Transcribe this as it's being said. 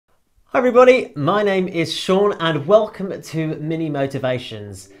Hi everybody, my name is Sean and welcome to Mini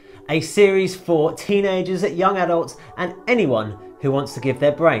Motivations, a series for teenagers, young adults and anyone who wants to give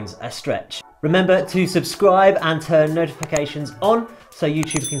their brains a stretch. Remember to subscribe and turn notifications on so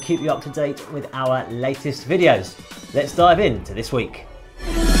YouTube can keep you up to date with our latest videos. Let's dive into this week.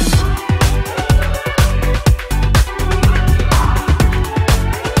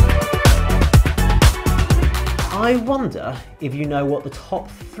 I wonder if you know what the top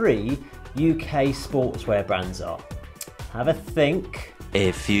 3 UK sportswear brands are. Have a think.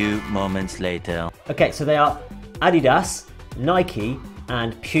 A few moments later. Okay, so they are Adidas, Nike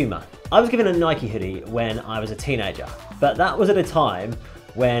and Puma. I was given a Nike hoodie when I was a teenager, but that was at a time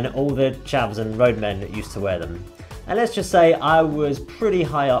when all the chavs and roadmen used to wear them. And let's just say I was pretty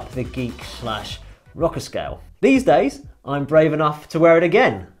high up the geek/rocker scale. These days, I'm brave enough to wear it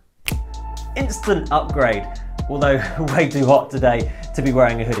again. Instant upgrade. Although way too hot today to be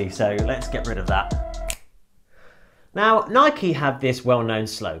wearing a hoodie, so let's get rid of that. Now, Nike have this well-known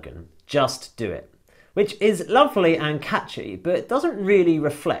slogan, "Just do it," which is lovely and catchy, but doesn't really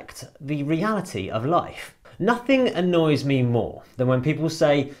reflect the reality of life. Nothing annoys me more than when people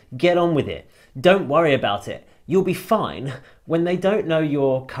say, "Get on with it, don't worry about it, you'll be fine," when they don't know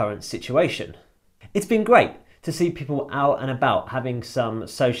your current situation. It's been great to see people out and about having some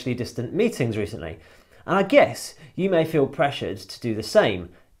socially distant meetings recently. And I guess you may feel pressured to do the same,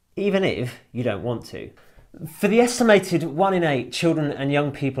 even if you don't want to. For the estimated 1 in 8 children and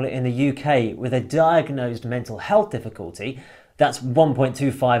young people in the UK with a diagnosed mental health difficulty, that's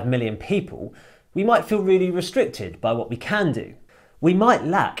 1.25 million people, we might feel really restricted by what we can do. We might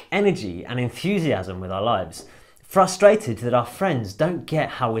lack energy and enthusiasm with our lives, frustrated that our friends don't get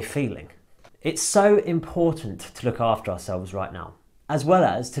how we're feeling. It's so important to look after ourselves right now, as well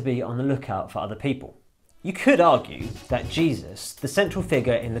as to be on the lookout for other people. You could argue that Jesus, the central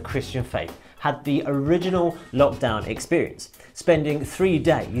figure in the Christian faith, had the original lockdown experience, spending 3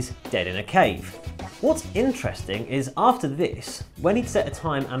 days dead in a cave. What's interesting is after this, when he'd set a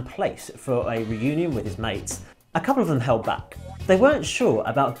time and place for a reunion with his mates, a couple of them held back. They weren't sure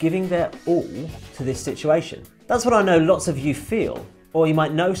about giving their all to this situation. That's what I know lots of you feel, or you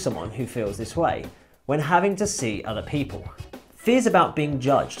might know someone who feels this way, when having to see other people. Fears about being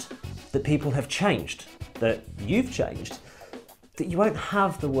judged, that people have changed, that you've changed, that you won't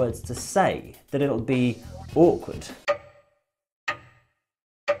have the words to say, that it'll be awkward.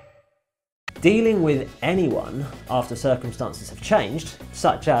 Dealing with anyone after circumstances have changed,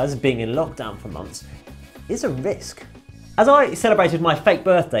 such as being in lockdown for months, is a risk. As I celebrated my fake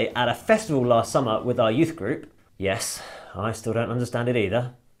birthday at a festival last summer with our youth group, yes, I still don't understand it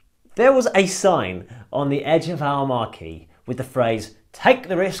either, there was a sign on the edge of our marquee with the phrase, "Take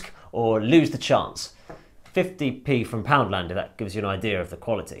the risk or lose the chance." 50p from Poundland, if that gives you an idea of the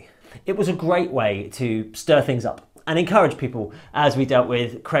quality. It was a great way to stir things up and encourage people as we dealt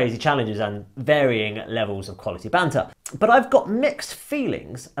with crazy challenges and varying levels of quality banter. But I've got mixed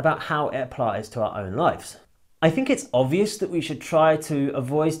feelings about how it applies to our own lives. I think it's obvious that we should try to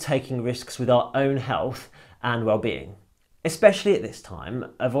avoid taking risks with our own health and well-being, especially at this time,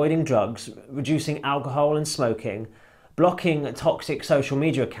 avoiding drugs, reducing alcohol and smoking, blocking toxic social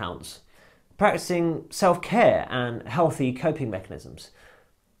media accounts, practicing self-care and healthy coping mechanisms,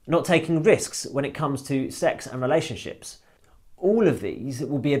 not taking risks when it comes to sex and relationships. All of these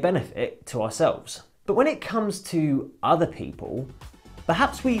will be a benefit to ourselves. But when it comes to other people,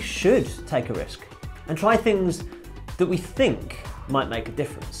 perhaps we should take a risk and try things that we think might make a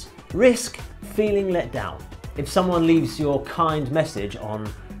difference. Risk feeling let down if someone leaves your kind message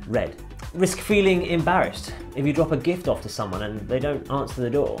on red. Risk feeling embarrassed if you drop a gift off to someone and they don't answer the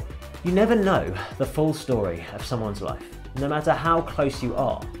door. You never know the full story of someone's life, no matter how close you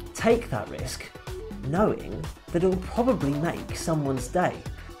are. Take that risk, knowing that it'll probably make someone's day.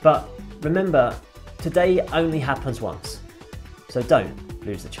 But remember, today only happens once, so don't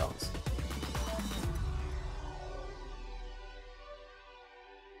lose the chance.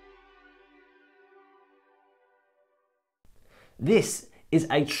 This is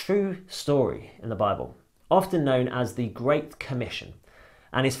a true story in the Bible, often known as the Great Commission,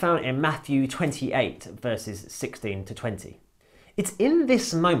 and is found in Matthew 28, verses 16 to 20. It's in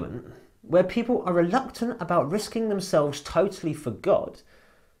this moment where people are reluctant about risking themselves totally for God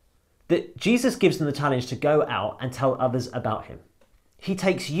that Jesus gives them the challenge to go out and tell others about him. He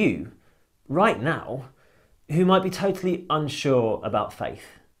takes you, right now, who might be totally unsure about faith,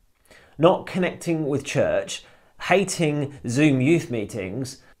 not connecting with church, hating Zoom youth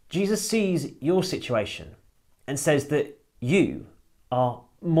meetings. Jesus sees your situation and says that you are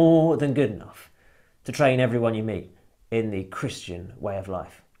more than good enough to train everyone you meet in the Christian way of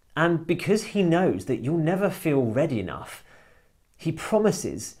life. And because he knows that you'll never feel ready enough, he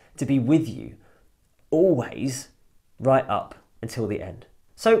promises to be with you always, right up until the end.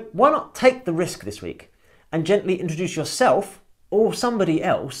 So why not take the risk this week and gently introduce yourself or somebody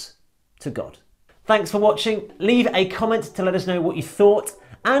else to God? Thanks for watching. Leave a comment to let us know what you thought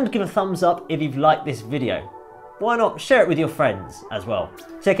and give a thumbs up if you've liked this video. Why not share it with your friends as well?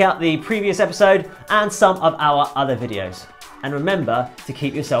 Check out the previous episode and some of our other videos. And remember to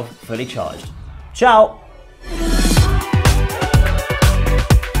keep yourself fully charged. Ciao!